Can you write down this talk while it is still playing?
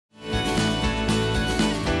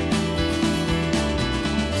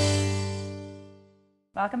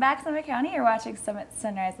Welcome back, Summit County. You're watching Summit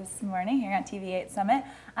Sunrise this morning here on TV8 Summit.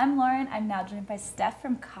 I'm Lauren. I'm now joined by Steph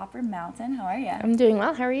from Copper Mountain. How are you? I'm doing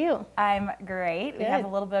well. How are you? I'm great. Good. We have a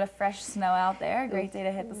little bit of fresh snow out there. A great day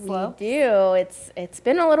to hit the slopes. We do. It's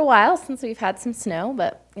been a little while since we've had some snow,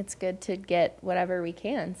 but it's good to get whatever we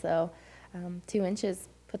can. So 2 inches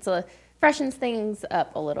freshens things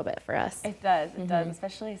up a little bit for us. It does. It does,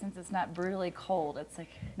 especially since it's not brutally cold. It's like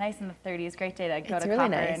nice in the 30s. Great day to go to really Copper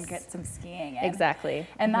nice. and get some skiing in. Exactly.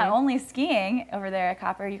 And not only skiing over there at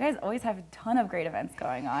Copper, you guys always have a ton of great events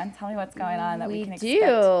going on. Tell me what's going on that we can expect. We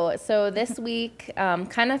do. So this week,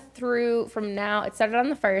 kind of from now, it started on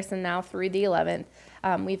the 1st and now through the 11th.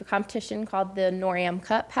 We have a competition called the NORAM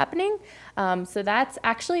Cup happening. So that's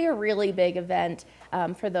actually a really big event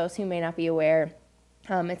for those who may not be aware.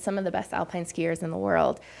 It's some of the best alpine skiers in the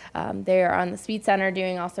world. They are on the Speed Center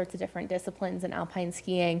doing all sorts of different disciplines in alpine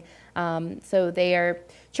skiing. So they are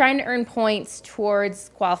trying to earn points towards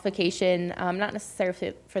qualification, not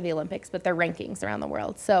necessarily for the Olympics, but their rankings around the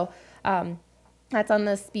world. So that's on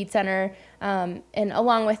the Speed Center. And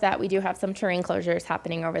along with that, we do have some terrain closures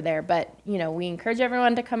happening over there. But, we encourage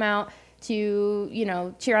everyone to come out to,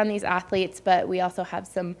 cheer on these athletes. But we also have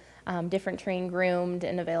some different terrain groomed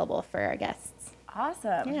and available for our guests.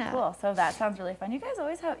 Awesome. Yeah. Cool. So that sounds really fun. You guys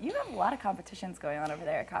always have a lot of competitions going on over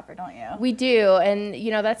there at Copper, don't you? We do. And,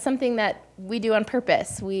 that's something that we do on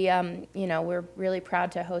purpose. We, we're really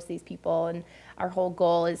proud to host these people. And our whole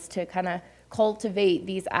goal is to kind of cultivate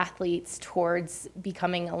these athletes towards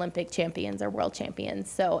becoming Olympic champions or world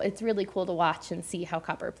champions. So it's really cool to watch and see how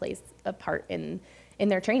Copper plays a part in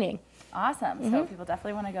their training. Awesome. So people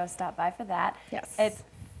definitely want to go stop by for that. Yes. It's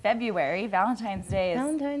February. Valentine's Day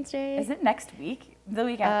is it next week? The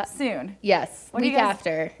week after? Soon? Yes, week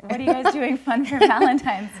after. What are you guys doing fun for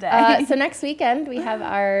Valentine's Day? So next weekend we have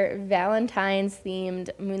our Valentine's themed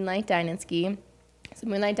Moonlight Dine and Ski. So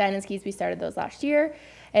Moonlight Dine and Skis, we started those last year,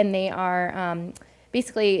 and they are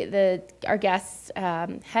basically our guests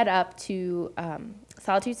head up to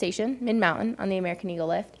Solitude Station, Mid-Mountain on the American Eagle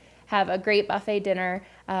Lift, have a great buffet dinner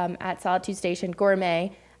at Solitude Station,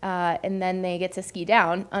 gourmet, and then they get to ski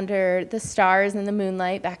down under the stars and the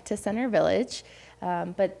moonlight back to Center Village.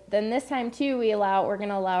 But then this time too, we're going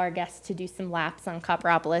to allow our guests to do some laps on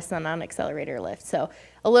Copperopolis and on Accelerator Lift. So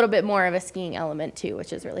a little bit more of a skiing element too,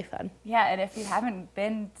 which is really fun. Yeah, and if you haven't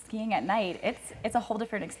been skiing at night, it's a whole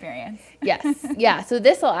different experience. Yes, yeah. So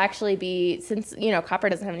this will actually be, since Copper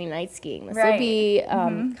doesn't have any night skiing, this will be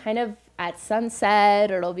kind of at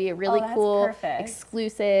sunset, or it'll be a really cool,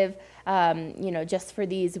 exclusive, just for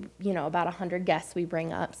these, about 100 guests we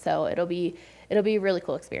bring up. So it'll be a really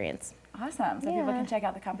cool experience. Awesome. So people can check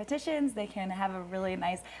out the competitions. They can have a really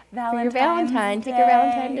nice Valentine's Day. Take your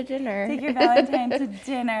Valentine to dinner. Take your Valentine to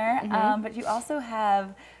dinner. But you also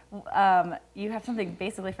have something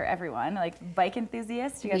basically for everyone, like bike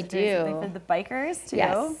enthusiasts. You guys are doing something for the bikers too.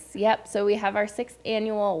 Yes. Yep. So we have our 6th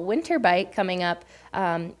annual winter bike coming up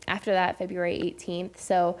after that, February 18th.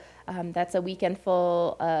 So that's a weekend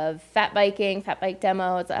full of fat bike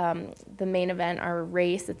demos. The main event, our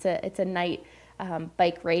race, it's a night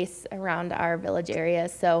bike race around our village area.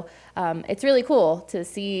 So it's really cool to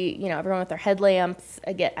see, everyone with their headlamps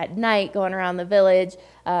at night going around the village,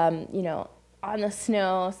 on the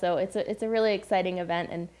snow. So it's a really exciting event.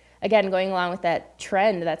 And again, going along with that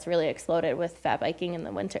trend that's really exploded with fat biking in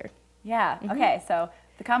the winter. Yeah. Okay. So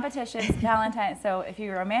the competition's Valentine's. So if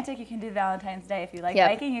you're romantic, you can do Valentine's Day. If you like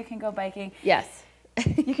biking, you can go biking. Yes.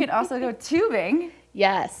 You can also go tubing.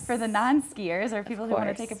 Yes. For the non-skiers or people who want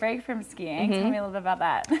to take a break from skiing. Tell me a little bit about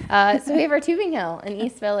that. So we have our tubing hill in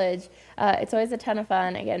East Village. It's always a ton of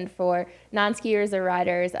fun, again, for non-skiers or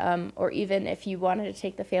riders, or even if you wanted to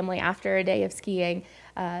take the family after a day of skiing.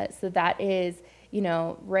 So that is,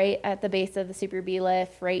 right at the base of the Super B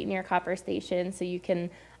lift, right near Copper Station. So you can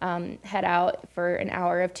head out for an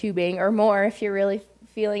hour of tubing or more if you're really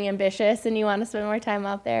feeling ambitious and you want to spend more time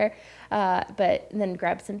out there. But then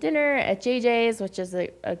grab some dinner at JJ's, which is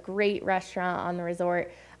a great restaurant on the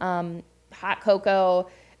resort. Hot cocoa,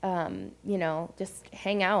 just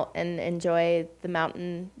hang out and enjoy the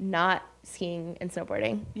mountain, not skiing and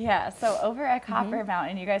snowboarding. Yeah, so over at Copper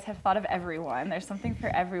Mountain, you guys have thought of everyone. There's something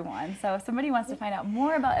for everyone. So if somebody wants to find out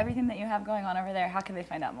more about everything that you have going on over there, how can they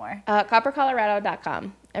find out more?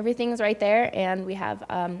 CopperColorado.com. Everything's right there, and we have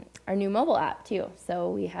our new mobile app too.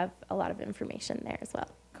 So we have a lot of information there as well.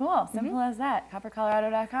 Cool. Simple as that.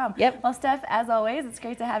 coppercolorado.com. Yep. Well, Steph, as always, it's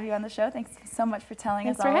great to have you on the show. Thanks so much for telling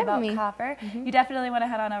us all about copper. You definitely want to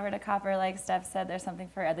head on over to Copper. Like Steph said, there's something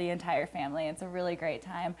for the entire family. It's a really great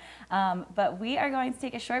time. But we are going to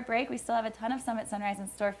take a short break. We still have a ton of Summit Sunrise in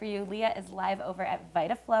store for you. Leah is live over at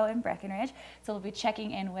VitaFlow in Breckenridge, so we'll be checking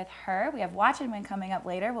in with her. We have Watch and Win coming up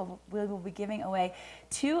later. We will be giving away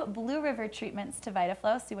 2 Blue River treatments to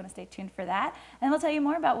VitaFlow, so you want to stay tuned for that. And we'll tell you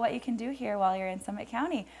more about what you can do here while you're in Summit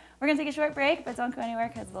County. We're going to take a short break, but don't go anywhere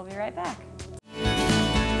because we'll be right back.